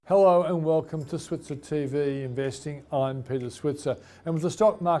Hello and welcome to Switzer TV Investing. I'm Peter Switzer, and with the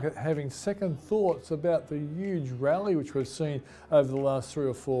stock market having second thoughts about the huge rally which we've seen over the last 3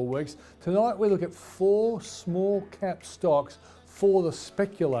 or 4 weeks, tonight we look at 4 small cap stocks for the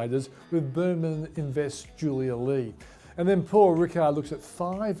speculators with Berman Invest Julia Lee. And then Paul Rickard looks at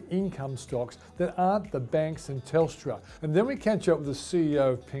 5 income stocks that aren't the banks and Telstra. And then we catch up with the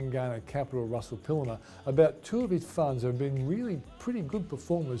CEO of Pengana Capital, Russell Pillmer, about 2 of his funds that have been really pretty good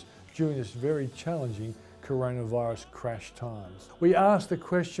performers during this very challenging coronavirus crash times. We asked the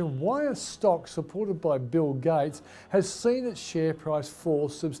question why a stock supported by Bill Gates has seen its share price fall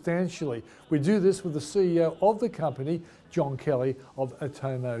substantially. We do this with the CEO of the company, John Kelly of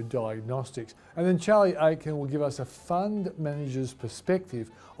Atomo Diagnostics. And then Charlie Aiken will give us a fund manager's perspective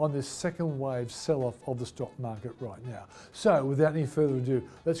on this second wave sell-off of the stock market right now. So without any further ado,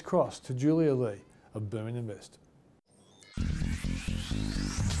 let's cross to Julia Lee of Berman Invest.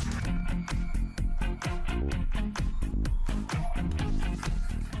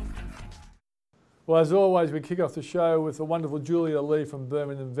 Well, as always, we kick off the show with the wonderful Julia Lee from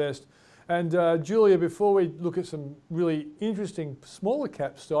Berman Invest. And Julia, before we look at some really interesting smaller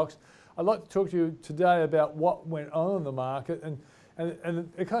cap stocks, I'd like to talk to you today about what went on in the market. And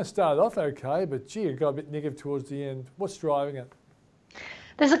it kind of started off okay, but gee, it got a bit negative towards the end. What's driving it?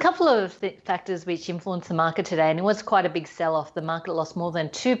 There's a couple of factors which influenced the market today, and it was quite a big sell-off. The market lost more than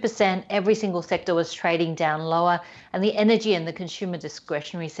 2%. Every single sector was trading down lower, and the energy and the consumer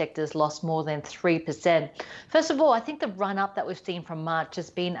discretionary sectors lost more than 3%. First of all, I think the run-up that we've seen from March has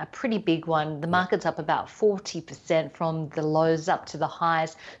been a pretty big one. The market's up about 40% from the lows up to the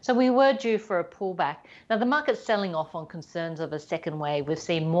highs, so we were due for a pullback. Now, the market's selling off on concerns of a second wave. We've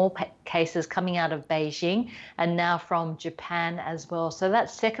seen more cases coming out of Beijing and now from Japan as well. So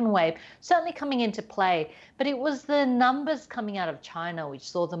that second wave certainly coming into play, but it was the numbers coming out of China which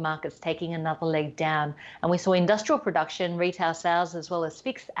saw the markets taking another leg down. And we saw industrial production, retail sales, as well as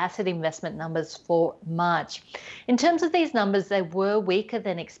fixed asset investment numbers for March. In terms of these numbers, they were weaker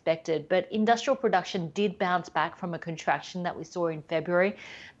than expected, but industrial production did bounce back from a contraction that we saw in February.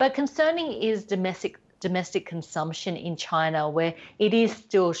 But concerning is domestic consumption in China, where it is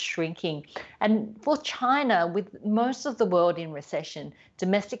still shrinking. And for China, with most of the world in recession,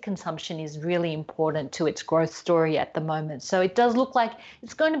 domestic consumption is really important to its growth story at the moment. So it does look like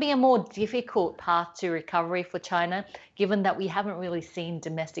it's going to be a more difficult path to recovery for China, given that we haven't really seen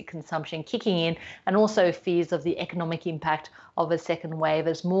domestic consumption kicking in, and also fears of the economic impact of a second wave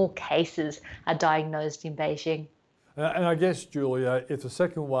as more cases are diagnosed in Beijing. And I guess, Julia, if the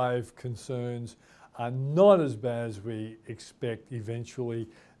second wave concerns are not as bad as we expect eventually,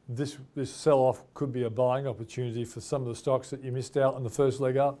 this sell-off could be a buying opportunity for some of the stocks that you missed out on the first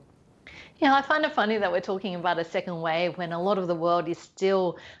leg up. Yeah, I find it funny that we're talking about a second wave when a lot of the world is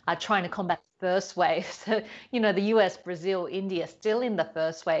still trying to combat first wave. So, the US, Brazil, India, still in the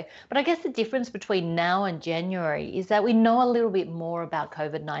first wave. But I guess the difference between now and January is that we know a little bit more about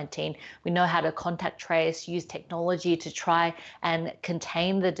COVID-19. We know how to contact trace, use technology to try and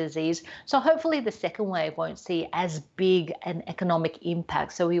contain the disease. So hopefully the second wave won't see as big an economic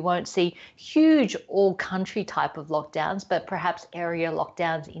impact. So we won't see huge all-country type of lockdowns, but perhaps area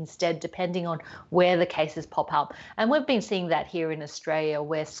lockdowns instead, depending on where the cases pop up. And we've been seeing that here in Australia,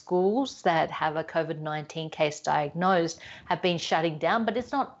 where schools that have a COVID-19 case diagnosed have been shutting down, but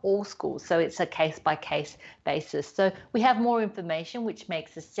it's not all schools, so it's a case-by-case basis. So we have more information, which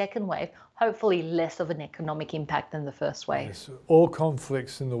makes the second wave hopefully less of an economic impact than the first wave. Yes, all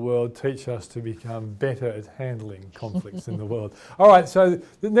conflicts in the world teach us to become better at handling conflicts in the world. All right, so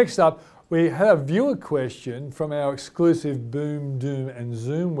next up, we had a viewer question from our exclusive Boom, Doom and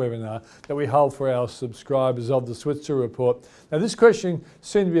Zoom webinar that we hold for our subscribers of the Switzer Report. Now, this question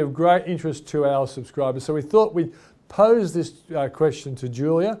seemed to be of great interest to our subscribers, so we thought we'd pose this question to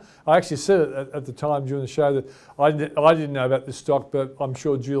Julia. I actually said it at the time during the show that I didn't know about this stock, but I'm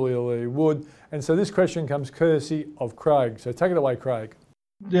sure Julia Lee would. And so this question comes courtesy of Craig. So take it away, Craig.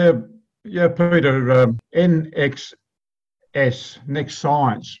 Yeah, Peter, NXS, Next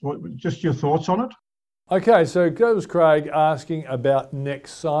Science. Just your thoughts on it? Okay, so goes Craig asking about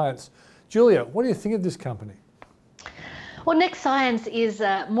Next Science. Julia, what do you think of this company? Well, Next Science is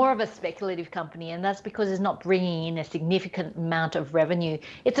more of a speculative company, and that's because it's not bringing in a significant amount of revenue.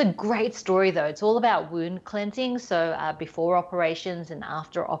 It's a great story, though. It's all about wound cleansing, so before operations and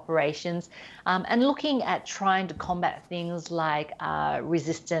after operations, and looking at trying to combat things like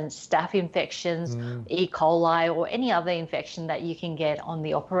resistant staph infections, E. coli, or any other infection that you can get on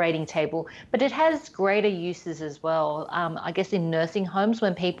the operating table. But it has greater uses as well. I guess in nursing homes,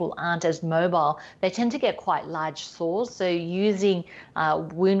 when people aren't as mobile, they tend to get quite large sores. So using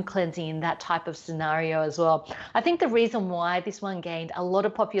wound cleansing in that type of scenario as well. I think the reason why this one gained a lot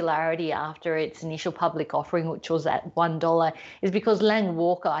of popularity after its initial public offering, which was at $1, is because Lang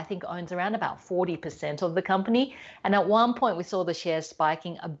Walker, I think, owns around about 40% of the company. And at one point, we saw the shares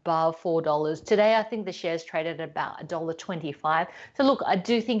spiking above $4. Today, I think the shares traded at about $1.25. So look, I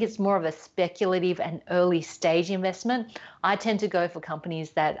do think it's more of a speculative and early stage investment. I tend to go for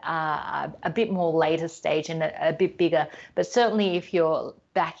companies that are a bit more later stage and a bit bigger. But certainly if you're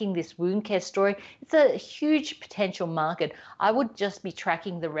backing this wound care story, it's a huge potential market. I would just be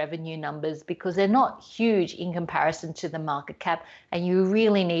tracking the revenue numbers because they're not huge in comparison to the market cap, and you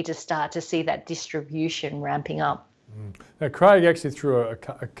really need to start to see that distribution ramping up. Now, Craig actually threw a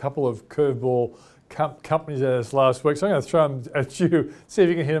couple of curveball companies at us last week, so I'm going to throw them at you, see if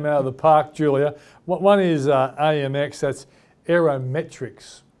you can hit them out of the park, Julia. One is AMX, that's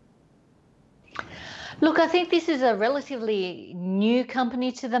Aerometrics. Look, I think this is a relatively new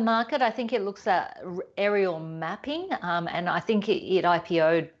company to the market. I think it looks at aerial mapping, and I think it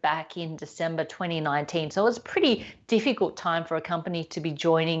IPO'd back in December 2019. So it's a pretty difficult time for a company to be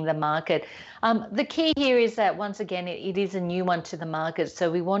joining the market. The key here is that, once again, it is a new one to the market.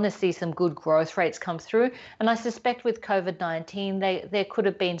 So we want to see some good growth rates come through. And I suspect with COVID-19, there could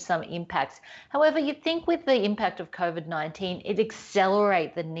have been some impacts. However, you'd think with the impact of COVID-19, it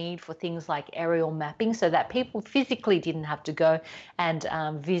accelerate the need for things like aerial mapping, so that people physically didn't have to go and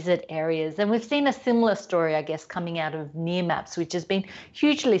visit areas. And we've seen a similar story, I guess, coming out of Nearmaps, which has been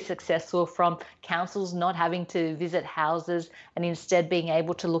hugely successful, from councils not having to visit houses and instead being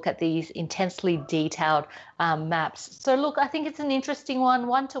able to look at these intensely detailed maps. So look, I think it's an interesting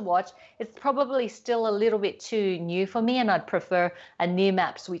one to watch. It's probably still a little bit too new for me, and I'd prefer a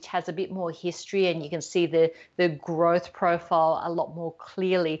Nearmaps which has a bit more history and you can see the growth profile a lot more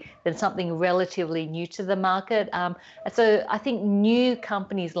clearly than something relatively new to the market. So I think new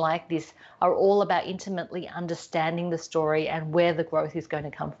companies like this are all about intimately understanding the story and where the growth is going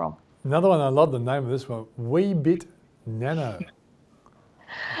to come from. Another one, I love the name of this one, Weebit Nano.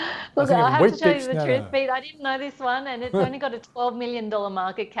 Look, I have to tell you the truth, Pete. I didn't know this one, and it's only got a $12 million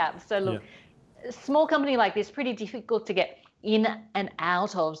market cap. So look, a small company like this, pretty difficult to get in and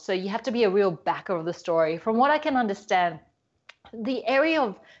out of. So you have to be a real backer of the story. From what I can understand, the area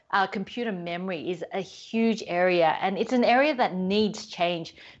of computer memory is a huge area, and it's an area that needs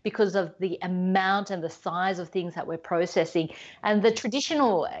change because of the amount and the size of things that we're processing. And the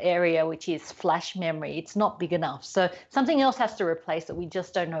traditional area, which is flash memory, it's not big enough. So something else has to replace it. We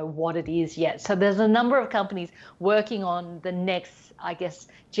just don't know what it is yet. So there's a number of companies working on the next, I guess,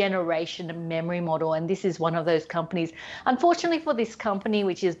 generation of memory model, and this is one of those companies. Unfortunately for this company,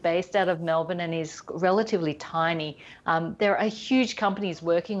 which is based out of Melbourne and is relatively tiny, there are huge companies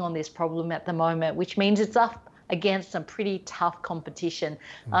working on this problem at the moment, which means it's up against some pretty tough competition.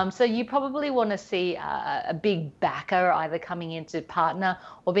 So you probably want to see a big backer either coming in to partner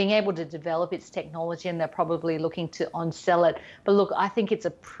or being able to develop its technology, and they're probably looking to on-sell it. But look, I think it's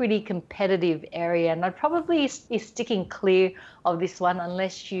a pretty competitive area, and I'd probably be sticking clear of this one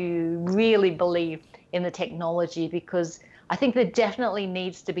unless you really believe in the technology, because I think there definitely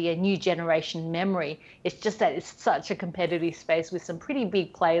needs to be a new generation memory. It's just that it's such a competitive space with some pretty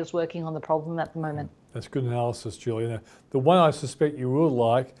big players working on the problem at the moment. That's good analysis, Julia. Now, the one I suspect you will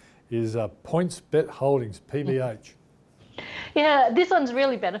like is PointsBet Holdings, PBH. Yeah, this one's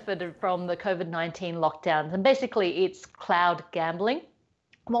really benefited from the COVID-19 lockdowns, and basically it's cloud gambling.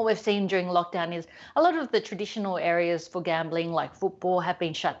 What we've seen during lockdown is a lot of the traditional areas for gambling, like football, have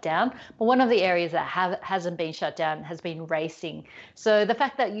been shut down. But one of the areas that hasn't been shut down has been racing. So the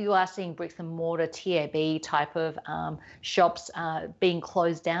fact that you are seeing bricks and mortar TAB type of shops being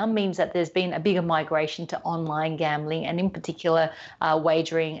closed down means that there's been a bigger migration to online gambling, and in particular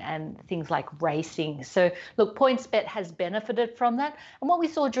wagering and things like racing. So look, PointsBet has benefited from that. And what we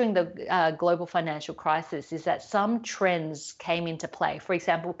saw during the global financial crisis is that some trends came into play. For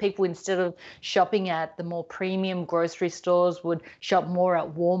example, people, instead of shopping at the more premium grocery stores, would shop more at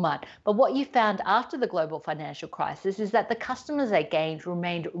Walmart. But what you found after the global financial crisis is that the customers they gained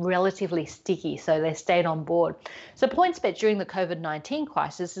remained relatively sticky, so they stayed on board. So PointsBet during the COVID-19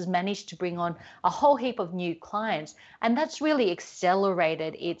 crisis has managed to bring on a whole heap of new clients, and that's really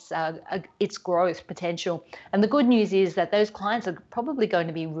accelerated its growth potential. And the good news is that those clients are probably going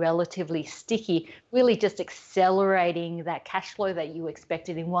to be relatively sticky, really just accelerating that cash flow that you expected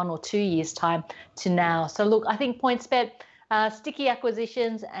in 1 or 2 years' time to now. So look, I think PointsBet, sticky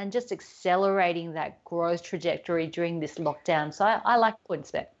acquisitions and just accelerating that growth trajectory during this lockdown. So I like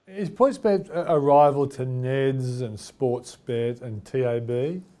PointsBet. Is PointsBet a rival to Neds and Sportsbet and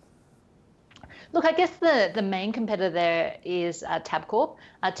TAB? Look, I guess the main competitor there is Tabcorp,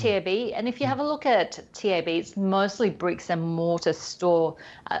 TAB. And if you have a look at TAB, it's mostly bricks and mortar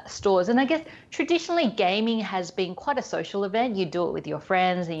stores. And I guess traditionally gaming has been quite a social event. You do it with your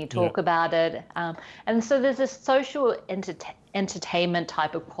friends and you talk about it. And so there's a social entertainment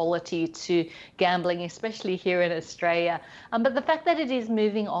type of quality to gambling, especially here in Australia. But the fact that it is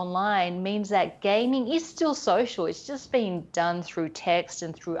moving online means that gaming is still social. It's just being done through text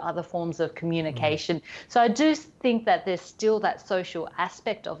and through other forms of communication. So I do think that there's still that social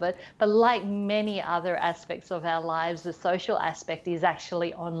aspect of it. But like many other aspects of our lives, the social aspect is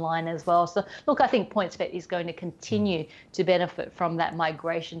actually online as well. So look, I think PointsBet is going to continue to benefit from that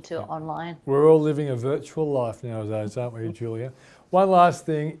migration to online. We're all living a virtual life nowadays, aren't we, Julia? One last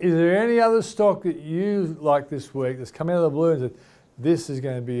thing, is there any other stock that you like this week that's come out of the blue and said, this is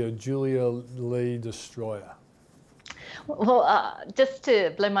going to be a Julia Lee destroyer? Well, just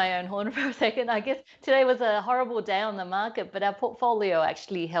to blow my own horn for a second, I guess today was a horrible day on the market, but our portfolio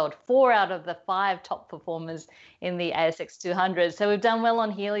actually held 4 out of the 5 top performers in the ASX 200. So we've done well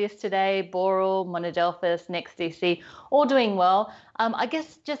on Helios today, Boral, Monadelphous, NextDC, all doing well. I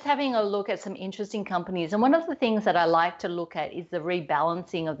guess just having a look at some interesting companies. And one of the things that I like to look at is the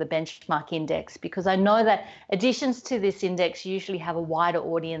rebalancing of the benchmark index, because I know that additions to this index usually have a wider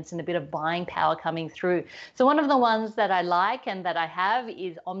audience and a bit of buying power coming through. So one of the ones that I like and that I have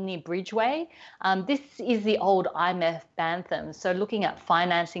is Omni Bridgeway. This is the old IMF Bantham. So looking at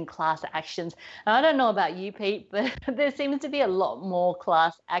financing class actions. Now, I don't know about you, Pete, but there seems to be a lot more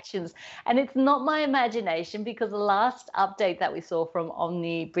class actions. And it's not my imagination, because the last update that we saw from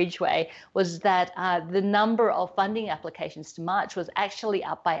Omni Bridgeway was that the number of funding applications to March was actually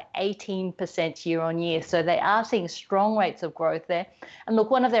up by 18% year on year. So they are seeing strong rates of growth there. And look,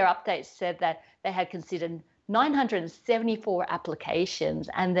 one of their updates said that they had considered 974 applications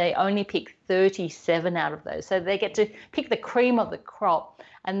and they only picked 37 out of those. So they get to pick the cream of the crop.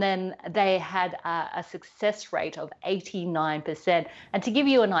 And then they had a success rate of 89%. And to give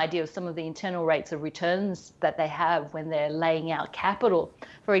you an idea of some of the internal rates of returns that they have when they're laying out capital,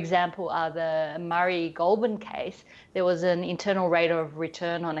 for example, the Murray Goulburn case, there was an internal rate of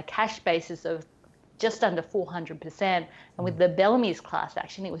return on a cash basis of just under 400%. And with the Bellamy's class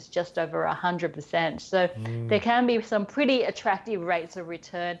action, it was just over 100%. So there can be some pretty attractive rates of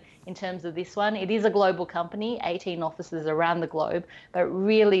return in terms of this one. It is a global company, 18 offices around the globe, but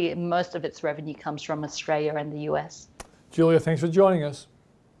really most of its revenue comes from Australia and the US. Julia, thanks for joining us.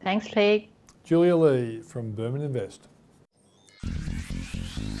 Thanks, Pete. Julia Lee from Burman Invest.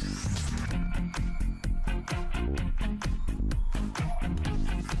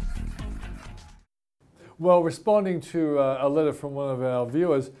 Well, responding to a letter from one of our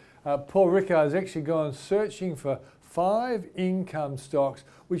viewers, Paul Rickard has actually gone searching for 5 income stocks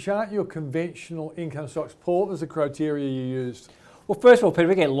which aren't your conventional income stocks. Paul, what was the criteria you used? Well, first of all, Peter,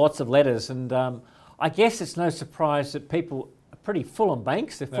 we get lots of letters, and I guess it's no surprise that people are pretty full on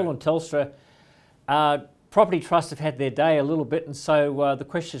banks. They're full on Telstra. Property trusts have had their day a little bit, and so the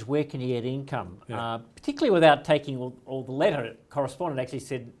question is, where can you get income? Particularly without taking all the letter. Correspondent actually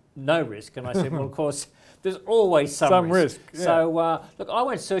said no risk, and I said, well, of course, there's always some risk. Yeah. So, look, I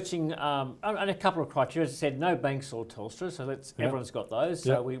went searching and a couple of criteria. As I said, no banks or Telstra, so everyone's got those,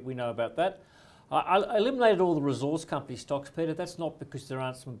 so we know about that. I eliminated all the resource company stocks, Peter. That's not because there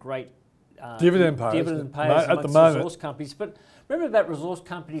aren't some great dividend payers at the moment. Resource companies, but remember about resource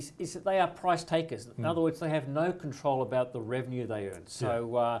companies is that they are price takers. In other words, they have no control about the revenue they earn.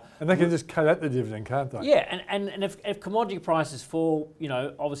 So and they can just cut out the dividend, can't they? Yeah, and if commodity prices fall,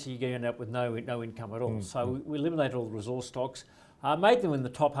 obviously you're going to end up with no income at all. So we eliminated all the resource stocks, made them in the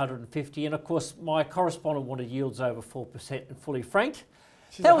top 150, and of course my correspondent wanted yields over 4% and fully franked.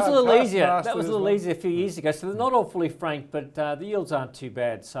 That was a little easier. That was a little easier a few years ago. So they're not all fully franked, but the yields aren't too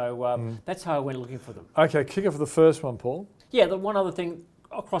bad. So that's how I went looking for them. Okay, kick off the first one, Paul. Yeah, the one other thing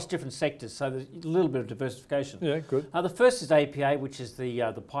across different sectors, so there's a little bit of diversification. Yeah, good. The first is APA, which is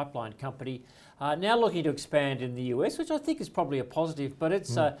the pipeline company, now looking to expand in the US, which I think is probably a positive. But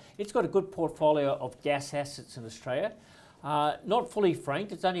it's got a good portfolio of gas assets in Australia. Not fully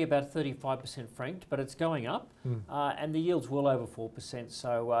franked, it's only about 35% franked, but it's going up, and the yield's well over 4%.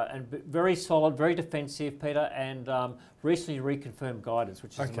 So, and very solid, very defensive, Peter, and recently reconfirmed guidance,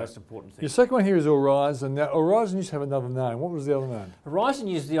 which is the most important thing. Your second one here is Aurizon. Now, Aurizon used to have another name. What was the other name? Aurizon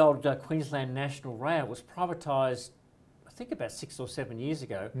used the old Queensland National Rail. It was privatised, I think, about 6 or 7 years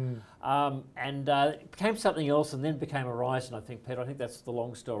ago, and it became something else and then became Aurizon, I think, Peter. I think that's the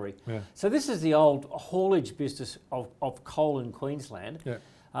long story. Yeah. So this is the old haulage business of coal in Queensland. Yeah.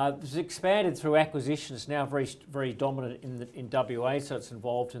 It's expanded through acquisitions, now very dominant in WA, so it's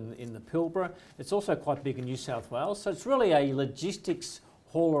involved in the Pilbara. It's also quite big in New South Wales. So it's really a logistics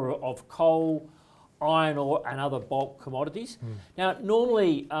hauler of coal, iron ore and other bulk commodities. Now,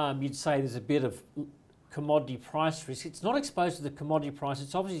 normally you'd say there's a bit of commodity price risk. It's not exposed to the commodity price,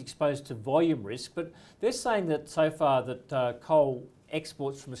 it's obviously exposed to volume risk, but they're saying that so far that coal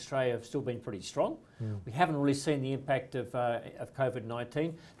exports from Australia have still been pretty strong. We haven't really seen the impact of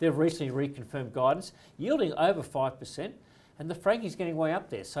COVID-19. They've recently reconfirmed guidance, yielding over 5%, and the franking's getting way up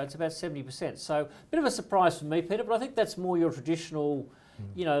there, so it's about 70%. So a bit of a surprise for me, Peter, but I think that's more your traditional,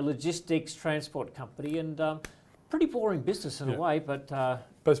 logistics transport company, and pretty boring business in a way, but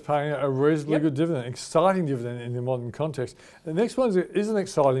it's paying a reasonably good dividend, exciting dividend in the modern context. The next one is an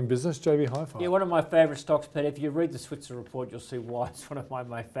exciting business, JB Hi-Fi. Yeah, one of my favourite stocks, Peter. If you read the Switzer report, you'll see why it's one of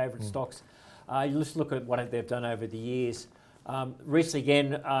my favourite stocks. You just look at what they've done over the years. Recently,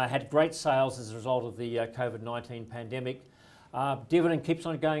 again, had great sales as a result of the COVID-19 pandemic. Dividend keeps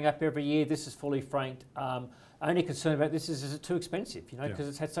on going up every year. This is fully franked. Only concern about this is it too expensive, because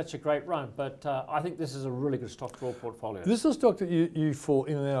it's had such a great run. But I think this is a really good stock for all portfolios. This is a stock that you fall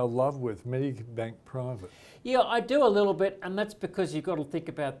in and out of love with, Medibank Private. Yeah, I do a little bit, and that's because you've got to think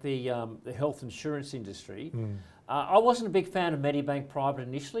about the health insurance industry. I wasn't a big fan of Medibank Private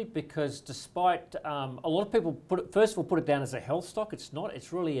initially because despite a lot of people put it down as a health stock, it's not.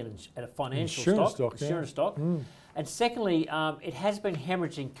 It's really a financial insurance stock. And secondly, it has been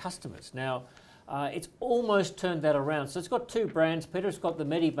hemorrhaging customers. Now, it's almost turned that around. So it's got two brands, Peter. It's got the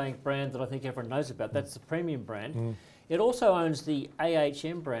Medibank brand that I think everyone knows about. That's the premium brand. It also owns the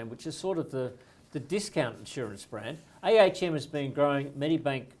AHM brand, which is sort of the discount insurance brand. AHM has been growing.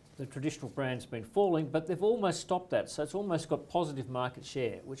 Medibank, the traditional brand's been falling, but they've almost stopped that. So it's almost got positive market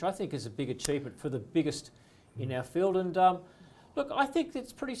share, which I think is a big achievement for the biggest in our field. And look, I think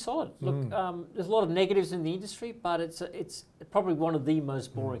it's pretty solid. Look, there's a lot of negatives in the industry, but it's probably one of the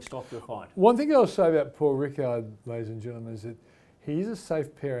most boring stock you'll find. One thing I'll say about Paul Rickard, ladies and gentlemen, is that he's a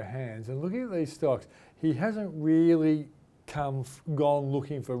safe pair of hands. And looking at these stocks, he hasn't really gone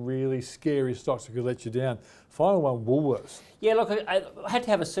looking for really scary stocks that could let you down. Final one, Woolworths. Yeah, look, I had to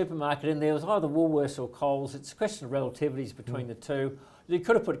have a supermarket in there. It was either Woolworths or Coles. It's a question of relativities between the two. You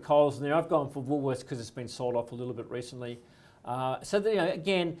could have put Coles in there. I've gone for Woolworths because it's been sold off a little bit recently.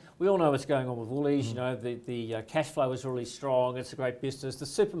 Again, we all know what's going on with Woolies. The cash flow is really strong. It's a great business. The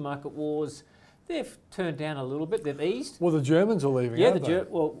supermarket wars, they've turned down a little bit. They've eased. Well, the Germans are leaving. Yeah,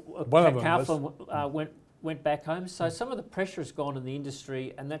 one of them Kaufland went back home. So some of the pressure has gone in the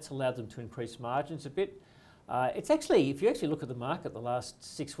industry, and that's allowed them to increase margins a bit. It's actually, if you actually look at the market the last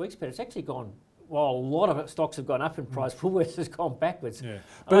 6 weeks, Peter, it's actually gone. While a lot of stocks have gone up in price, Woolworths has gone backwards. Yeah.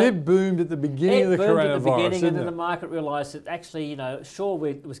 But it boomed at the beginning of the coronavirus, and then the market realised that actually, sure,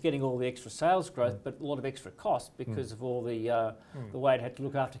 it was getting all the extra sales growth, but a lot of extra cost because of all the way it had to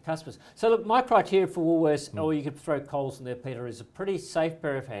look after customers. So look, my criteria for Woolworths, or you could throw Coles in there, Peter, is a pretty safe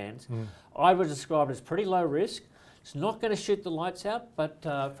pair of hands. I would describe it as pretty low risk. It's not going to shoot the lights out, but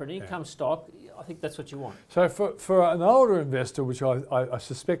for an income stock, I think that's what you want. So for an older investor, which I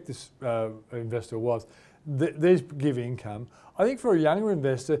suspect this investor was, these give income. I think for a younger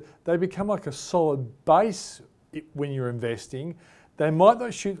investor, they become like a solid base when you're investing. They might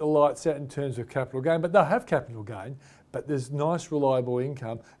not shoot the lights out in terms of capital gain, but they'll have capital gain, but there's nice, reliable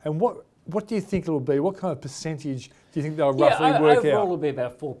income. And what do you think it'll be? What kind of percentage do you think they'll roughly work out? Overall, it'll be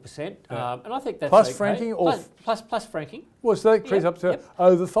about 4%, and I think that's plus okay. franking or plus franking. Well, so that creeps up to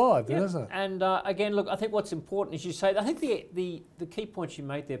over 5, doesn't it? And again, look, I think what's important is you say. I think the key point you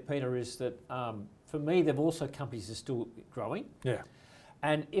made there, Peter, is that for me, they've also companies that are still growing. Yeah.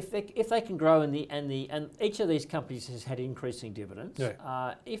 And if they can grow and each of these companies has had increasing dividends.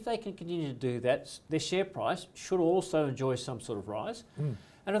 Yeah. If they can continue to do that, their share price should also enjoy some sort of rise.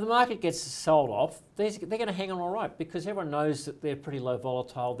 And if the market gets sold off, they're going to hang on all right because everyone knows that they're pretty low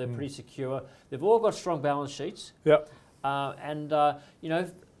volatile, they're pretty secure, they've all got strong balance sheets. Yep.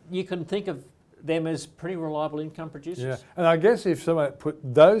 You can think of them as pretty reliable income producers. Yeah, and I guess if someone put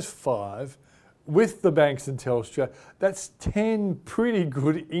those 5 with the banks and Telstra, that's 10 pretty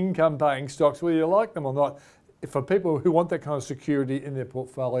good income-paying stocks, whether you like them or not. For people who want that kind of security in their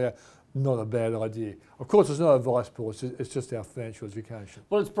portfolio, not a bad idea. Of course, there's no advice, Paul. It's just our financial education.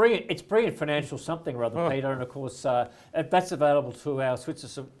 Well, it's brilliant financial something or other, Peter, and of course that's available to our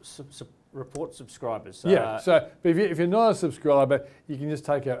Switzer report subscribers. So if you're not a subscriber, you can just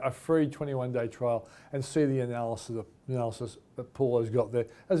take a free 21-day trial and see the analysis that Paul has got there,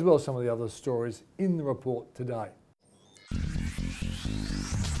 as well as some of the other stories in the report today.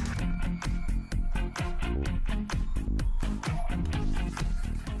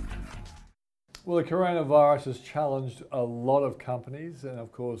 Well, the coronavirus has challenged a lot of companies, and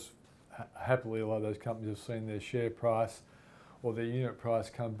of course, happily, a lot of those companies have seen their share price or their unit price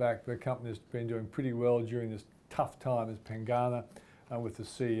come back. The company's been doing pretty well during this tough time as Pengana, with the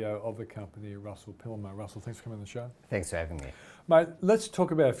CEO of the company, Russell Pillmer. Russell, thanks for coming on the show. Thanks for having me. Mate, let's talk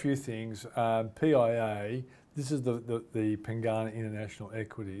about a few things. PIA, this is the Pengana International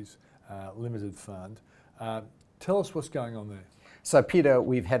Equities Limited Fund. Tell us what's going on there. So Peter,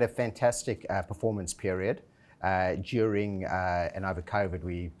 we've had a fantastic performance period. During and over COVID,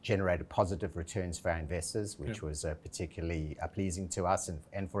 we generated positive returns for our investors, which was particularly pleasing to us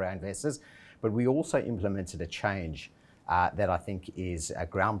and for our investors. But we also implemented a change that I think is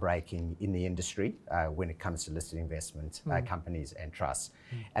groundbreaking in the industry when it comes to listed investment companies and trusts.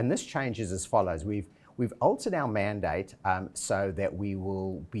 And this change is as follows. We've altered our mandate so that we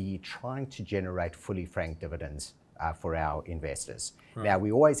will be trying to generate fully franked dividends for our investors. Right. Now,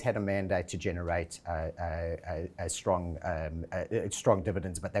 we always had a mandate to generate strong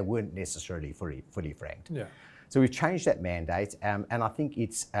dividends, but they weren't necessarily fully franked. Yeah. So we've changed that mandate, and I think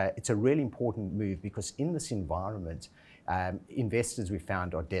it's a really important move because in this environment, investors we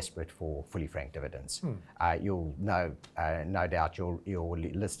found are desperate for fully franked dividends. You'll know, no doubt, your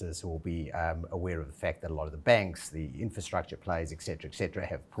listeners will be aware of the fact that a lot of the banks, the infrastructure players, et cetera,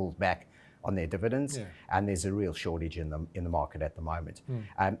 have pulled back on their dividends, and there's a real shortage in the market at the moment.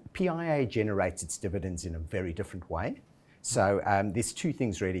 PIA generates its dividends in a very different way. So there's two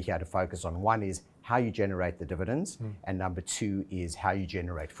things really here to focus on. One is how you generate the dividends, and number two is how you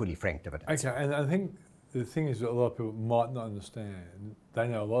generate fully franked dividends. Okay, and I think the thing is that a lot of people might not understand. They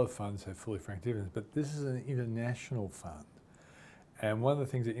know a lot of funds have fully franked dividends, but this is an international fund. And one of the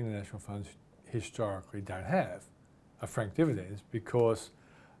things that international funds historically don't have are franked dividends because,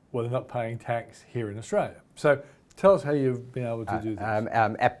 well, they're not paying tax here in Australia. So tell us how you've been able to do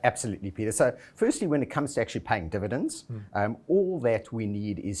this. Absolutely, Peter. So firstly, when it comes to actually paying dividends, all that we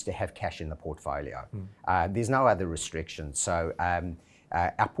need is to have cash in the portfolio. There's no other restrictions. So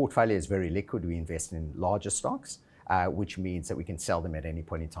our portfolio is very liquid. We invest in larger stocks, which means that we can sell them at any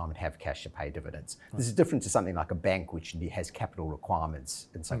point in time and have cash to pay dividends. This is different to something like a bank, which has capital requirements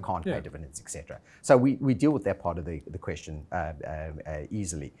and so can't pay dividends, etc. So we deal with that part of the question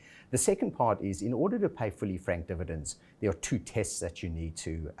easily. The second part is, in order to pay fully franked dividends, there are two tests that you need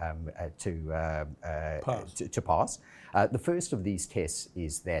to pass. The first of these tests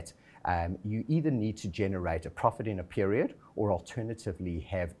is that you either need to generate a profit in a period or alternatively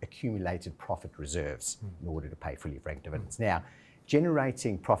have accumulated profit reserves in order to pay fully franked dividends. Now,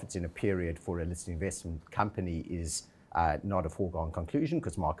 generating profits in a period for a listed investment company is not a foregone conclusion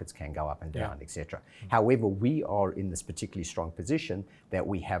because markets can go up and down, etc. However, we are in this particularly strong position that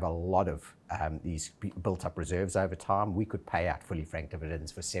we have a lot of these built up reserves over time. We could pay out fully franked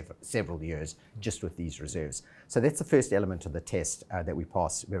dividends for several years just with these reserves. So that's the first element of the test that we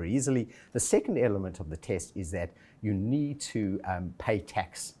pass very easily. The second element of the test is that you need to pay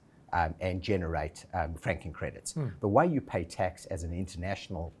tax and generate franking credits. The way you pay tax as an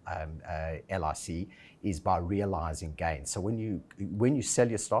international LIC is by realising gains. So when you sell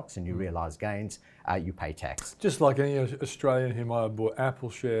your stocks and you realise gains, you pay tax. Just like any Australian who might have bought Apple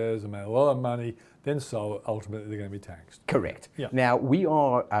shares and made a lot of money, then sold, ultimately they're going to be taxed. Correct. Yeah. Now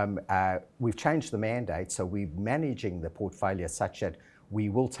we've changed the mandate, so we're managing the portfolio such that we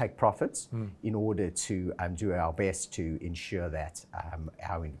will take profits in order to do our best to ensure that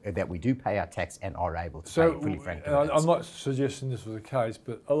that we do pay our tax and are able to pay fully franked dividends. I'm not suggesting this was the case,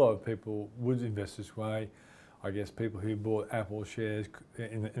 but a lot of people would invest this way. I guess people who bought Apple shares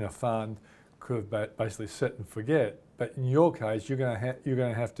in a fund could have basically set and forget. But in your case, you're going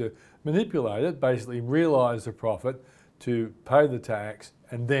to have to manipulate it, basically realise the profit, to pay the tax,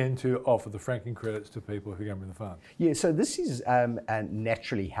 and then to offer the franking credits to people who come in the fund. Yeah, so this is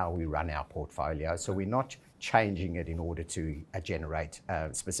naturally how we run our portfolio. So we're not changing it in order to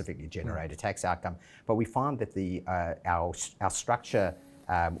specifically generate a tax outcome, but we find that our structure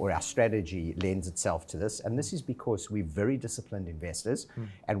or our strategy lends itself to this, and this is because we're very disciplined investors,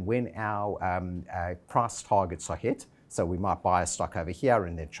 and when our price targets are hit, so we might buy a stock over here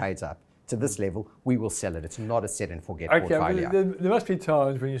and then trades up to this level, we will sell it. It's not a set and forget portfolio. There must be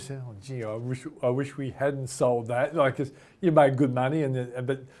times when you say, "Oh, gee, I wish we hadn't sold that." Like, 'cause you made good money,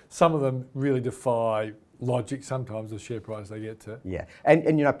 but some of them really defy logic. Sometimes the share price they get to. Yeah, and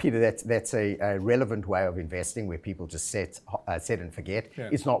you know, Peter, that's a relevant way of investing where people just set and forget. Yeah.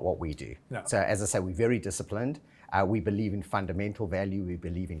 It's not what we do. No. So as I say, we're very disciplined. We believe in fundamental value. We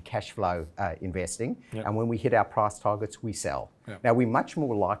believe in cash flow investing. Yep. And when we hit our price targets, we sell. Yep. Now, we're much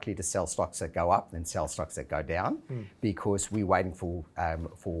more likely to sell stocks that go up than sell stocks that go down because we're waiting for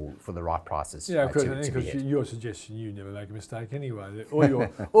the right prices Yeah, to be because hit. your suggestion, you never make a mistake anyway.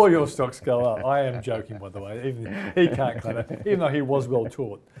 That all your stocks go up. I am joking, by the way. Even he can't claim it, even though he was well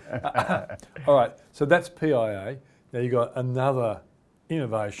taught. All right, so that's PIA. Now you've got another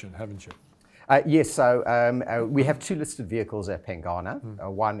innovation, haven't you? Yes, so we have two listed vehicles at Pengana.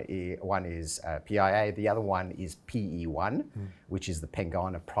 One is PIA, the other one is PE1, which is the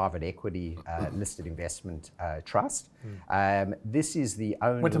Pengana Private Equity Listed Investment Trust. This is the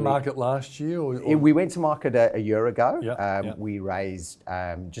only... Went to market last year? We went to market a year ago. Yeah. We raised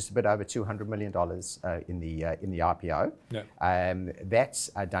just a bit over $200 million in the IPO. Yeah. That's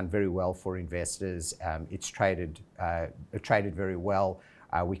done very well for investors. It's traded very well.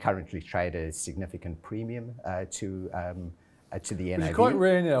 We currently trade a significant premium to the NAV. It's quite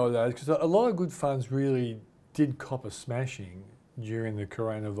rare nowadays because a lot of good funds really did cop a smashing during the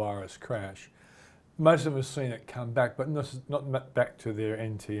coronavirus crash. Most of them have seen it come back, but not back to their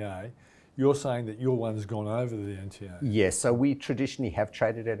NTA. You're saying that your one's gone over the NTA. Yes, so we traditionally have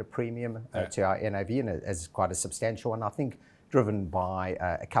traded at a premium to our NAV, and as quite a substantial one, I think, driven by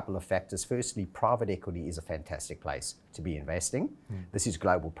a couple of factors. Firstly, private equity is a fantastic place to be investing. This is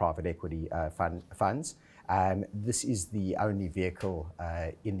global private equity funds. This is the only vehicle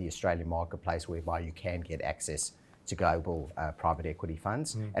in the Australian marketplace whereby you can get access to global private equity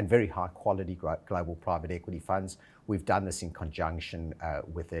funds and very high quality global private equity funds. We've done this in conjunction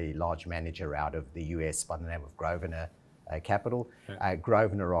with a large manager out of the US by the name of Grosvenor Capital.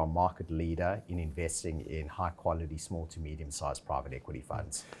 Grosvenor are a market leader in investing in high quality small to medium sized private equity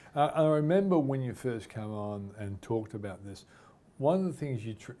funds. I remember when you first came on and talked about this, one of the things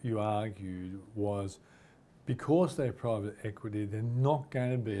you argued was because they're private equity, they're not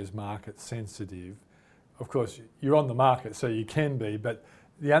going to be as market sensitive. Of course, you're on the market, so you can be, but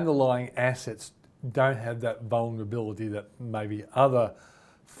the underlying assets don't have that vulnerability that maybe other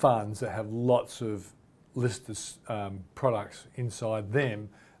funds that have lots of listed products inside them,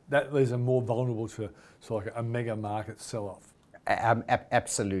 that leaves them more vulnerable to sort of like a mega market sell-off.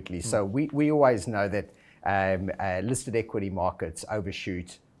 Absolutely. So we always know that listed equity markets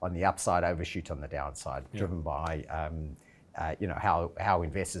overshoot on the upside, overshoot on the downside, driven by how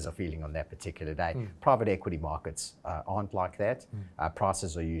investors are feeling on that particular day. Private equity markets aren't like that.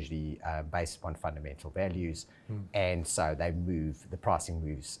 Prices are usually based upon fundamental values, and so the pricing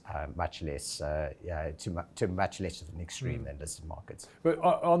moves much less to much less of an extreme than listed markets. But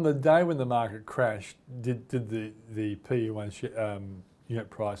on the day when the market crashed, did the PE1 unit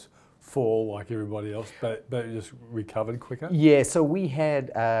price fall like everybody else, but it just recovered quicker? Yeah, so we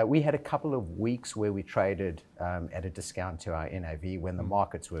had a couple of weeks where we traded at a discount to our NAV when the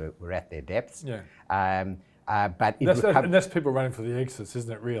markets were at their depths. Yeah. But and that's people running for the exits,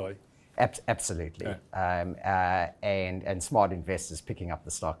 isn't it, really? Absolutely. Yeah. And smart investors picking up the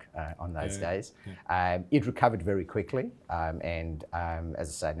stock on those days. It recovered very quickly, and as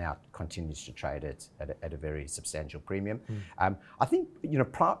I say, now it continues to trade at a very substantial premium. I think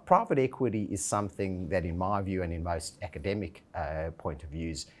private equity is something that, in my view and in most academic point of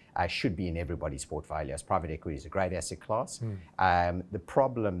views, should be in everybody's portfolios. Private equity is a great asset class. The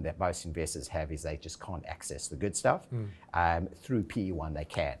problem that most investors have is they just can't access the good stuff. Through PE1 they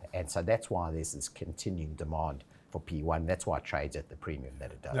can, and so that's why there's this continuing demand for PE1. That's why it trades at the premium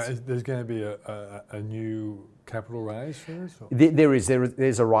that it does. Now, there's going to be a new capital raise for this?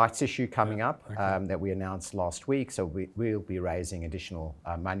 There's a rights issue coming up that we announced last week, so we'll be raising additional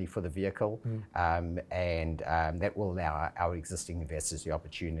money for the vehicle, and that will allow our existing investors the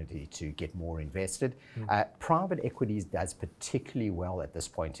opportunity to get more invested. Private equities does particularly well at this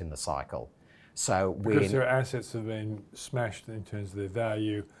point in the cycle. So because their assets have been smashed in terms of their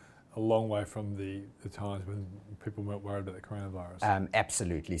value, a long way from the times when people weren't worried about the coronavirus.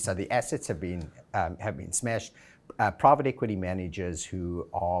 Absolutely. So the assets have been smashed. Private equity managers who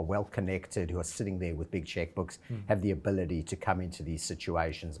are well connected, who are sitting there with big checkbooks, have the ability to come into these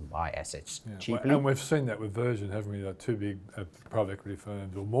situations and buy assets cheaply. And we've seen that with Virgin, haven't we? Two big private equity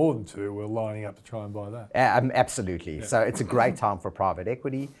firms, or more than two, were lining up to try and buy that. Absolutely. Yeah. So it's a great time for private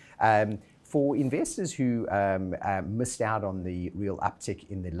equity. For investors who missed out on the real uptick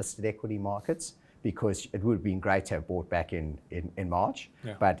in the listed equity markets, because it would have been great to have bought back in March,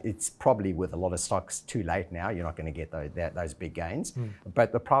 but it's probably with a lot of stocks too late now. You're not going to get those big gains.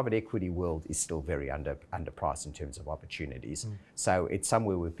 But the private equity world is still very underpriced in terms of opportunities. So it's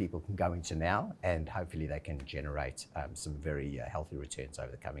somewhere where people can go into now, and hopefully they can generate some very healthy returns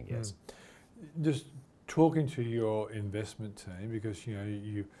over the coming years. Just talking to your investment team, because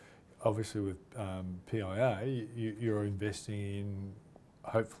you obviously with PIA, you're investing in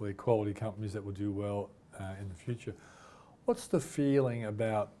hopefully quality companies that will do well in the future. What's the feeling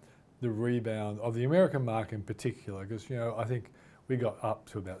about the rebound of the American market in particular? Because I think we got up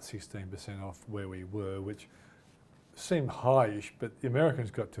to about 16% off where we were, which seemed highish, but the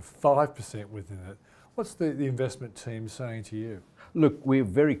Americans got to 5% within it. What's the investment team saying to you? Look, we're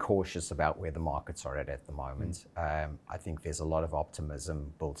very cautious about where the markets are at the moment. I think there's a lot of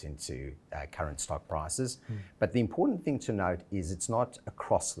optimism built into current stock prices. But the important thing to note is it's not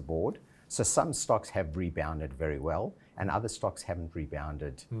across the board. So some stocks have rebounded very well and other stocks haven't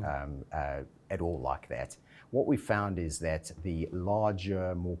rebounded at all like that. What we found is that the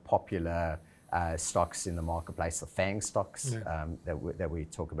larger, more popular stocks in the marketplace, the FANG stocks that we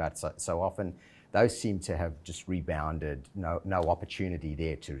talk about so often, those seem to have just rebounded, no opportunity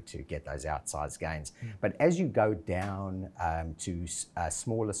there to get those outsized gains. But as you go down to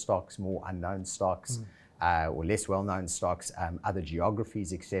smaller stocks, more unknown stocks, or less well-known stocks, other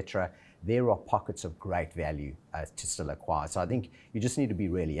geographies, etc., there are pockets of great value to still acquire. So I think you just need to be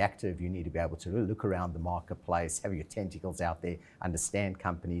really active. You need to be able to look around the marketplace, have your tentacles out there, understand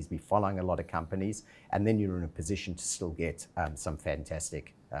companies, be following a lot of companies, and then you're in a position to still get some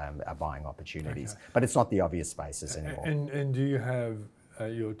fantastic buying opportunities. Okay. But it's not the obvious spaces anymore. And do you have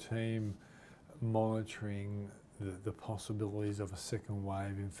your team monitoring the possibilities of a second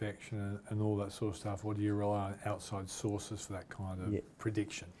wave infection and all that sort of stuff, or do you rely on outside sources for that kind of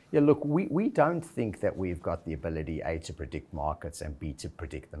prediction? Yeah, look, we don't think that we've got the ability, A, to predict markets and B, to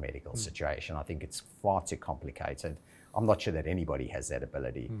predict the medical situation. I think it's far too complicated. I'm not sure that anybody has that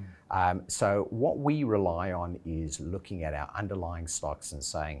ability. So what we rely on is looking at our underlying stocks and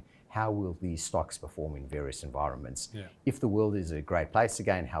saying, how will these stocks perform in various environments? If the world is a great place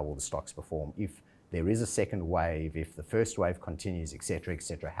again, how will the stocks perform? If there is a second wave, if the first wave continues, et cetera,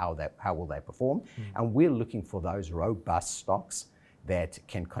 how will they perform? And we're looking for those robust stocks that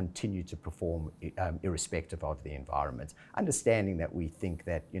can continue to perform irrespective of the environment. Understanding that we think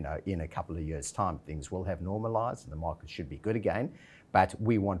that in a couple of years' time, things will have normalized and the market should be good again, but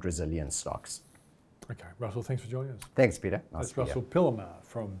we want resilient stocks. Okay, Russell, thanks for joining us. Thanks, Peter. That's Russell Pillamar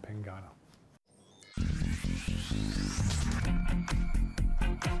from Pengana.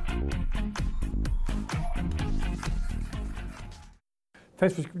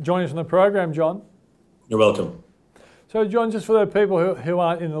 Thanks for joining us on the program, John. You're welcome. So, John, just for the people who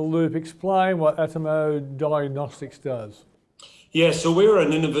aren't in the loop, explain what Atomo Diagnostics does. Yeah, so we're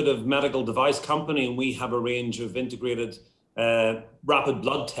an innovative medical device company, and we have a range of integrated rapid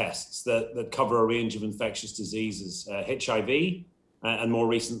blood tests that cover a range of infectious diseases, HIV, and more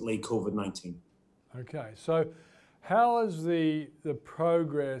recently, COVID-19. Okay, so how is the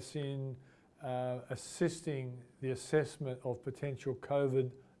progress in assisting the assessment of potential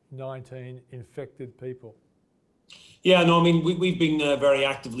COVID-19 infected people? Yeah, no, I mean, we've been very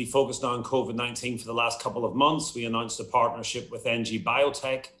actively focused on COVID-19 for the last couple of months. We announced a partnership with NG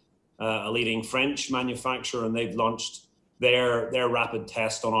Biotech, a leading French manufacturer, and they've launched their rapid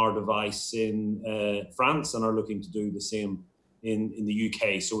test on our device in France and are looking to do the same in the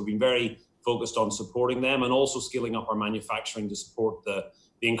UK. So we've been very focused on supporting them and also scaling up our manufacturing to support the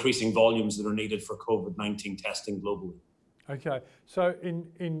increasing volumes that are needed for COVID-19 testing globally. Okay, so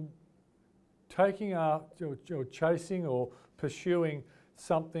in taking up or chasing or pursuing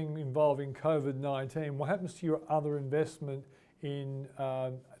something involving COVID-19, what happens to your other investment in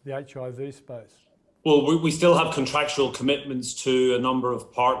the HIV space? Well, we still have contractual commitments to a number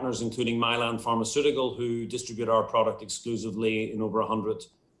of partners, including Mylan Pharmaceutical, who distribute our product exclusively in over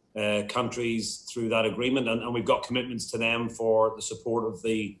 100 countries through that agreement. And we've got commitments to them for the support of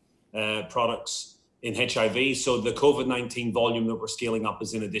the products in HIV. So the COVID-19 volume that we're scaling up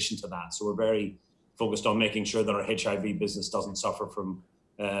is in addition to that. So we're very focused on making sure that our HIV business doesn't suffer from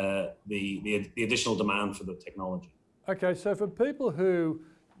the additional demand for the technology. Okay, so for people who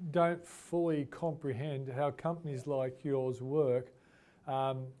don't fully comprehend how companies like yours work,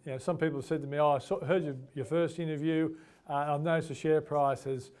 some people have said to me, I heard your first interview, I've noticed the share price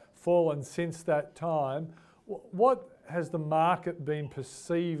has fallen since that time. What has the market been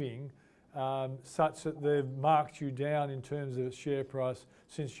perceiving such that they've marked you down in terms of its share price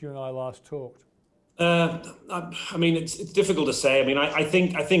since you and I last talked? I mean, it's difficult to say. I mean, I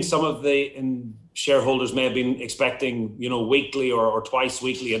think some of the shareholders may have been expecting, weekly or twice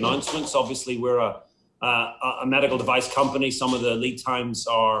weekly announcements. Obviously, we're a medical device company. Some of the lead times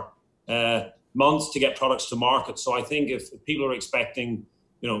are months to get products to market. So I think if people are expecting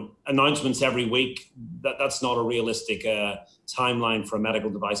announcements every week. That's not a realistic timeline for a medical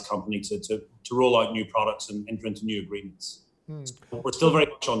device company to roll out new products and enter into new agreements. So we're still very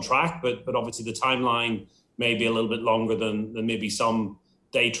much on track, but obviously the timeline may be a little bit longer than maybe some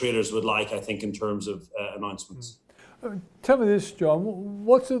day traders would like, I think, in terms of announcements. Tell me this, John,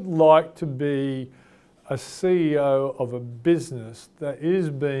 what's it like to be a CEO of a business that is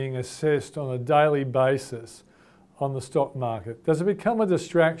being assessed on a daily basis on the stock market? Does it become a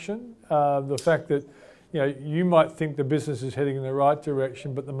distraction? The fact that you might think the business is heading in the right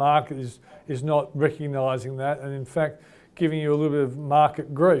direction, but the market is not recognising that, and in fact giving you a little bit of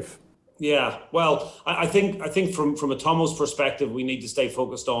market grief. Yeah, well, I think from Atomo's perspective, we need to stay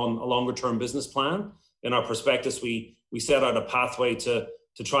focused on a longer term business plan. In our prospectus, we set out a pathway to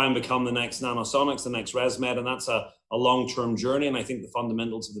try and become the next Nanosonics, the next ResMed, and that's a long-term journey. And I think the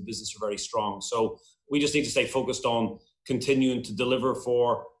fundamentals of the business are very strong. So we just need to stay focused on continuing to deliver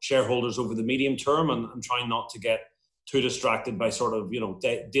for shareholders over the medium term and trying not to get too distracted by sort of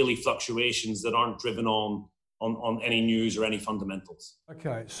daily fluctuations that aren't driven on any news or any fundamentals.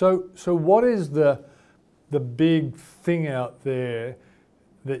 Okay, so what is the big thing out there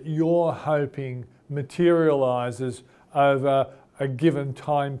that you're hoping materialises over a given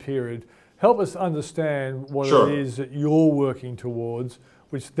time period? Help us understand what it is that you're working towards,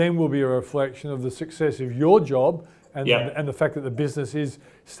 which then will be a reflection of the success of your job and the fact that the business is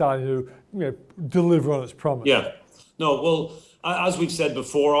starting to deliver on its promise. Yeah. No, well, as we've said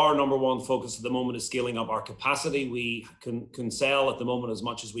before, our number one focus at the moment is scaling up our capacity. We can sell at the moment as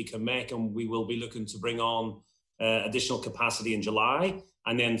much as we can make, and we will be looking to bring on additional capacity in July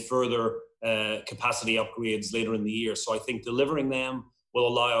and then further capacity upgrades later in the year. So I think delivering them will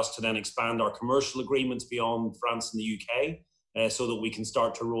allow us to then expand our commercial agreements beyond France and the UK so that we can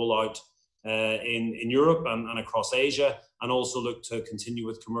start to roll out in Europe and across Asia, and also look to continue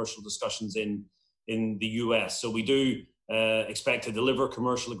with commercial discussions in the US. So we do expect to deliver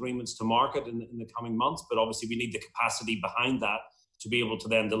commercial agreements to market in the coming months, but obviously we need the capacity behind that to be able to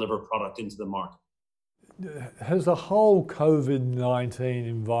then deliver product into the market. Has the whole COVID-19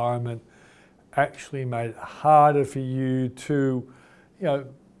 environment actually made it harder for you to,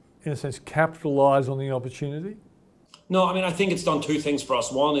 in a sense, capitalise on the opportunity? No, I mean, I think it's done two things for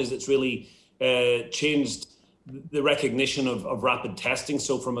us. One is it's really changed the recognition of rapid testing.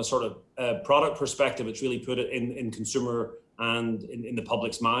 So from a sort of product perspective, it's really put it in consumer and in the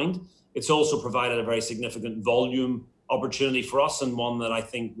public's mind. It's also provided a very significant volume opportunity for us, and one that I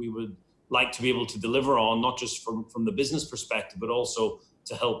think we would like to be able to deliver on, not just from the business perspective, but also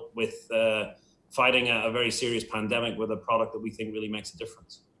to help with fighting a very serious pandemic with a product that we think really makes a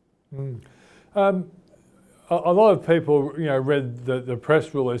difference. A lot of people, read the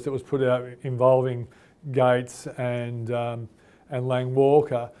press release that was put out involving Gates and Lang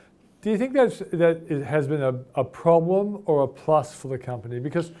Walker. Do you think that it has been a problem or a plus for the company?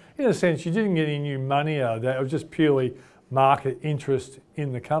 Because in a sense, you didn't get any new money out of that. It was just purely market interest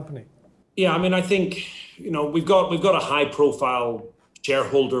in the company. Yeah, I mean, I think we've got a high-profile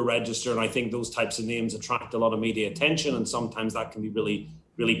shareholder register, and I think those types of names attract a lot of media attention, and sometimes that can be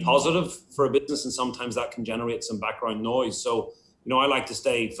really positive for a business, and sometimes that can generate some background noise. So, I like to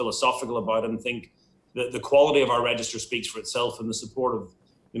stay philosophical about it and think that the quality of our register speaks for itself, and the support of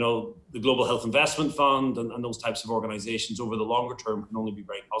the Global Health Investment Fund and those types of organizations over the longer term can only be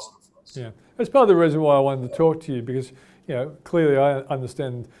very positive for us. Yeah, that's part of the reason why I wanted to talk to you, because clearly I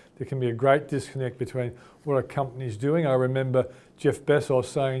understand there can be a great disconnect between what a company's doing. I remember Jeff Bezos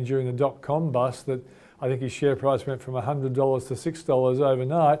saying during the dot-com bust that I think his share price went from $100 to $6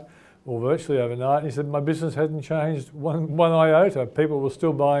 overnight, or virtually overnight. And he said, my business hadn't changed one iota. People were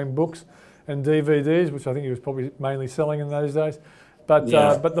still buying books and DVDs, which I think he was probably mainly selling in those days. But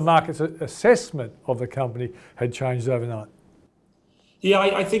the market's assessment of the company had changed overnight. Yeah,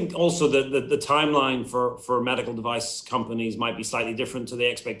 I think also the timeline for medical device companies might be slightly different to the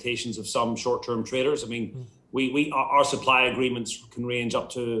expectations of some short-term traders. I mean, our supply agreements can range up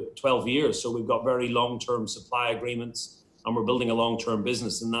to 12 years. So we've got very long-term supply agreements, and we're building a long-term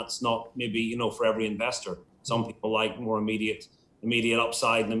business. And that's not maybe, for every investor. Some people like more immediate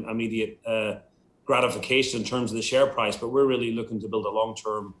upside and immediate gratification in terms of the share price. But we're really looking to build a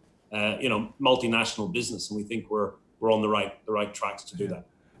long-term, multinational business. And we think we're on the right tracks to do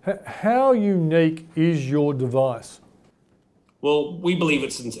that. How unique is your device? Well, we believe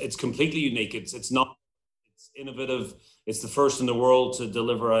it's completely unique. It's innovative. It's the first in the world to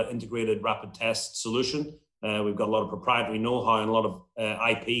deliver an integrated rapid test solution. We've got a lot of proprietary know-how and a lot of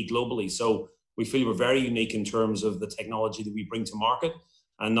IP globally. So we feel we're very unique in terms of the technology that we bring to market.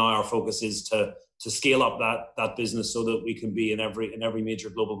 And now our focus is to scale up that business so that we can be in every major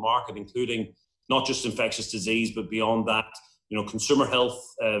global market, including not just infectious disease, but beyond that, consumer health,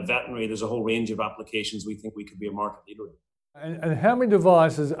 veterinary. There's a whole range of applications we think we could be a market leader in. And how many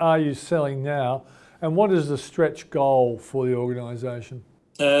devices are you selling now? And what is the stretch goal for the organisation?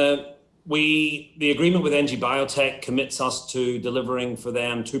 The agreement with NG Biotech commits us to delivering for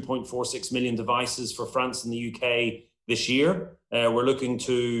them 2.46 million devices for France and the UK this year. We're looking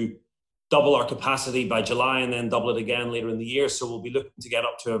to double our capacity by July and then double it again later in the year. So we'll be looking to get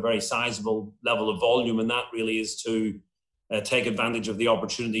up to a very sizable level of volume. And that really is to take advantage of the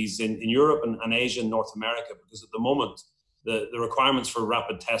opportunities in Europe and Asia and North America, because at the moment, the requirements for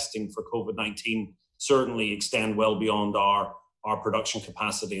rapid testing for COVID-19 certainly extend well beyond our production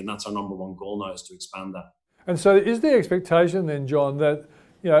capacity, and that's our number one goal now, is to expand that. And so is the expectation then, John, that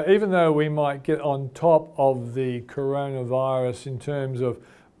even though we might get on top of the coronavirus in terms of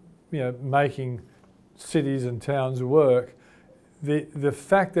making cities and towns work, the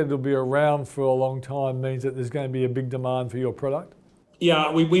fact that it'll be around for a long time means that there's going to be a big demand for your product?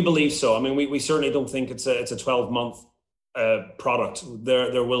 Yeah, we believe so. I mean, we certainly don't think it's a 12-month product.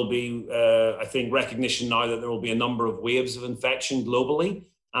 There will be, I think, recognition now that there will be a number of waves of infection globally,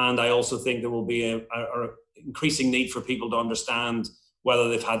 and I also think there will be a increasing need for people to understand whether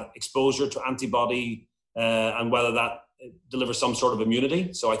they've had exposure to antibody and whether that delivers some sort of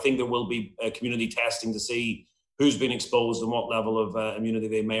immunity. So I think there will be community testing to see who's been exposed and what level of immunity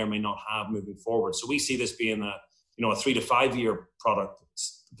they may or may not have moving forward. So we see this being a 3 to 5 year product,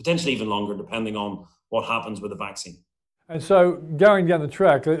 potentially even longer, depending on what happens with the vaccine. And so going down the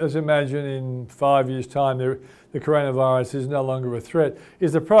track, let's imagine in 5 years' time the coronavirus is no longer a threat.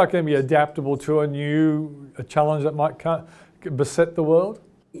 Is the product going to be adaptable to a challenge that might beset the world?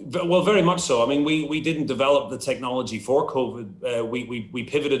 Well, very much so. I mean, we didn't develop the technology for COVID. We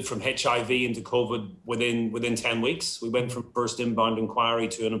pivoted from HIV into COVID within 10 weeks. We went from first inbound inquiry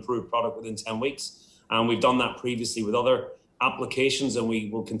to an approved product within 10 weeks. And we've done that previously with other applications, and we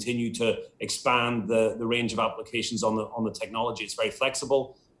will continue to expand the range of applications on the technology. It's very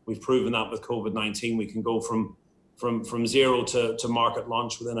flexible. We've proven that with COVID-19. We can go from zero to market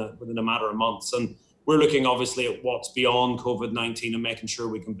launch within a matter of months. And we're looking obviously at what's beyond COVID-19 and making sure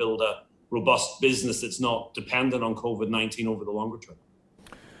we can build a robust business that's not dependent on COVID-19 over the longer term.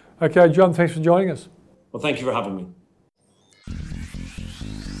 Okay, John, thanks for joining us. Well, thank you for having me.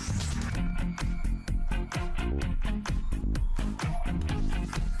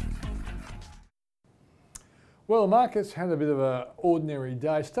 Well, the market's had a bit of an ordinary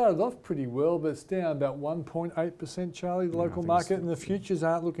day. Started off pretty well, but it's down about 1.8%, Charlie, the local market, and the futures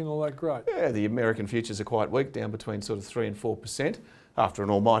aren't looking all that great. Yeah, the American futures are quite weak, down between sort of 3 and 4% after an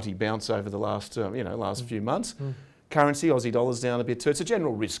almighty bounce over the last few months. Currency, Aussie dollar's down a bit too. It's a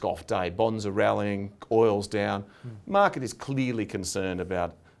general risk-off day. Bonds are rallying, oil's down. Market is clearly concerned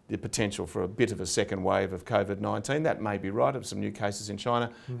about the potential for a bit of a second wave of COVID-19. That may be right, of some new cases in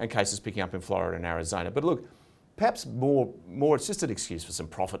China and cases picking up in Florida and Arizona. But look, perhaps more, it's just an excuse for some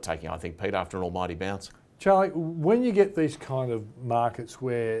profit taking, I think, Pete, after an almighty bounce. Charlie, when you get these kind of markets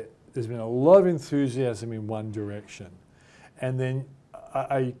where there's been a lot of enthusiasm in one direction, and then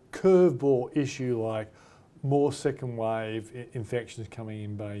a curveball issue like more second wave infections coming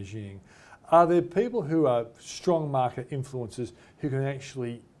in Beijing, are there people who are strong market influencers who can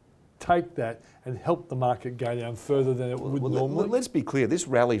actually take that and help the market go down further than it would normally? Let's be clear, this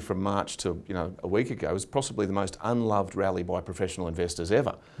rally from March to a week ago was possibly the most unloved rally by professional investors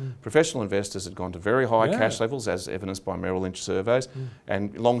ever. Professional investors had gone to very high cash levels, as evidenced by Merrill Lynch surveys,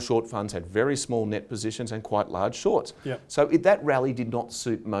 and long-short funds had very small net positions and quite large shorts. So that rally did not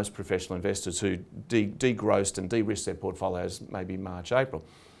suit most professional investors who degrossed and de-risked their portfolios maybe March, April.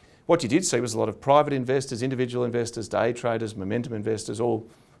 What you did see was a lot of private investors, individual investors, day traders, momentum investors, all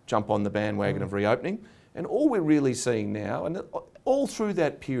jump on the bandwagon of reopening. And all we're really seeing now, and all through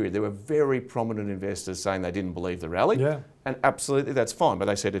that period, there were very prominent investors saying they didn't believe the rally. And absolutely, that's fine, but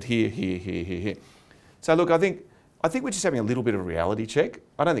they said it here. So look, I think we're just having a little bit of a reality check.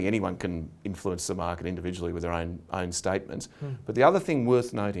 I don't think anyone can influence the market individually with their own statements. But the other thing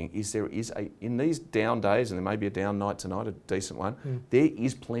worth noting is in these down days, and there may be a down night tonight, a decent one, there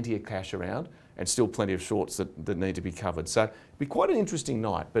is plenty of cash around and still plenty of shorts that need to be covered. So it'll be quite an interesting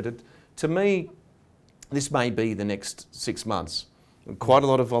night. But to me, this may be the next 6 months. Quite a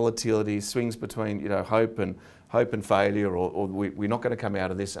lot of volatility, swings between hope and failure, or we're not going to come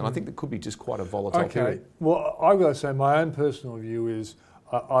out of this. And I think there could be just quite a volatile period. Well, I've got to say my own personal view is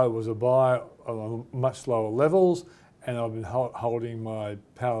I was a buyer on much lower levels, and I've been holding my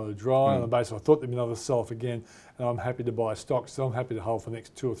powder dry on the basis I thought there'd be another sell-off again, and I'm happy to buy stocks, so I'm happy to hold for the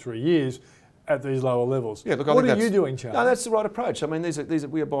next 2 or 3 years at these lower levels. Yeah, look, I what think are you that's- doing, Charlie? No, that's the right approach. I mean,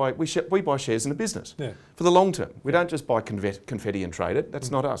 we buy shares in a business Yeah. for the long term. We don't just buy confetti and trade it.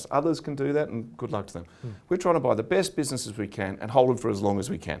 That's not us. Others can do that, and good luck to them. We're trying to buy the best businesses we can and hold them for as long as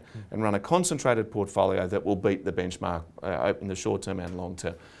we can, and run a concentrated portfolio that will beat the benchmark in the short term and long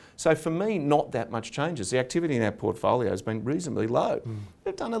term. So for me, not that much changes. The activity in our portfolio has been reasonably low.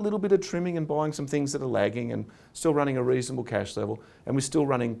 We've done a little bit of trimming and buying some things that are lagging, and still running a reasonable cash level, and we're still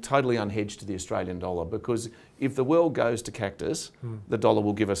running totally unhedged to the Australian dollar, because if the world goes to cactus, the dollar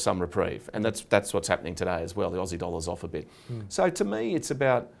will give us some reprieve, and that's what's happening today as well. The Aussie dollar's off a bit. So to me, it's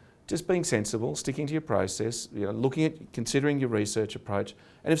about just being sensible, sticking to your process, looking at, considering your research approach,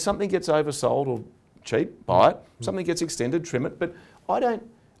 and if something gets oversold or cheap, buy it. Something gets extended, trim it. But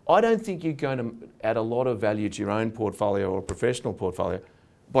I don't think you're going to add a lot of value to your own portfolio or professional portfolio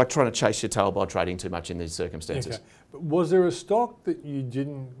by trying to chase your tail by trading too much in these circumstances. Okay. But was there a stock that you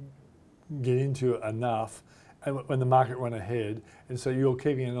didn't get into enough and when the market went ahead, and so you're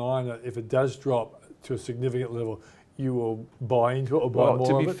keeping an eye on it? If it does drop to a significant level, you will buy into it or buy more of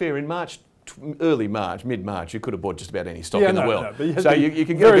it? To be fair, in March, early March, mid-March, you could have bought just about any stock Yeah, in the no, world. no, but you had So to be you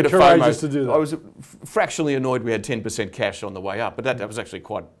can get a very bit of courageous FOMO. to do that. I was fractionally annoyed we had 10% cash on the way up, but that was actually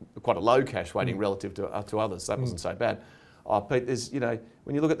quite a low cash weighting relative to others. So that wasn't so bad. Pete, there's,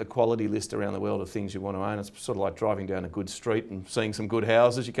 when you look at the quality list around the world of things you want to own, it's sort of like driving down a good street and seeing some good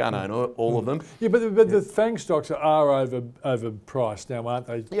houses. You can't own all of them. Yeah, but the FANG stocks are overpriced now, aren't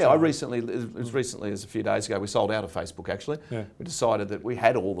they? Yeah, as recently as a few days ago, we sold out of Facebook actually. Yeah. We decided that we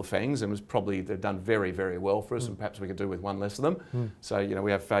had all the FANGs and they've done very, very well for us, and perhaps we could do with one less of them. So,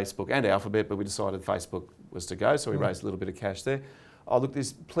 we have Facebook and Alphabet, but we decided Facebook was to go, so we raised a little bit of cash there. Oh, look,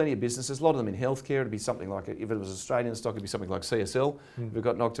 there's plenty of businesses, a lot of them in healthcare. It'd be something like, if it was Australian stock, it'd be something like CSL. If it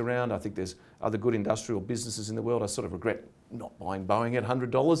got knocked around, I think there's other good industrial businesses in the world. I sort of regret not buying Boeing at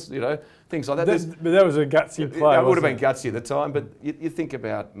 $100, things like that. But that was a gutsy play. It would have been wasn't gutsy at the time, but you think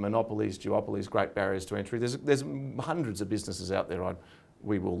about monopolies, duopolies, great barriers to entry. There's hundreds of businesses out there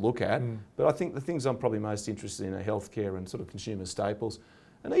we will look at, but I think the things I'm probably most interested in are healthcare and sort of consumer staples.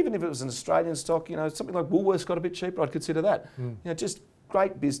 And even if it was an Australian stock, something like Woolworths got a bit cheaper, I'd consider that. Just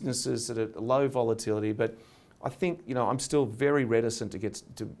great businesses that are low volatility, but I think, I'm still very reticent to get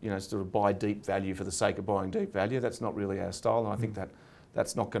to, sort of buy deep value for the sake of buying deep value. That's not really our style, and I think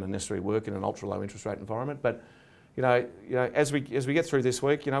that's not going to necessarily work in an ultra low interest rate environment. But, as we get through this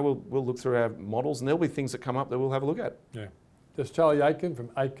week, we'll look through our models, and there'll be things that come up that we'll have a look at. Yeah. That's Charlie Aitken from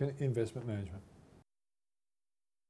Aitken Investment Management.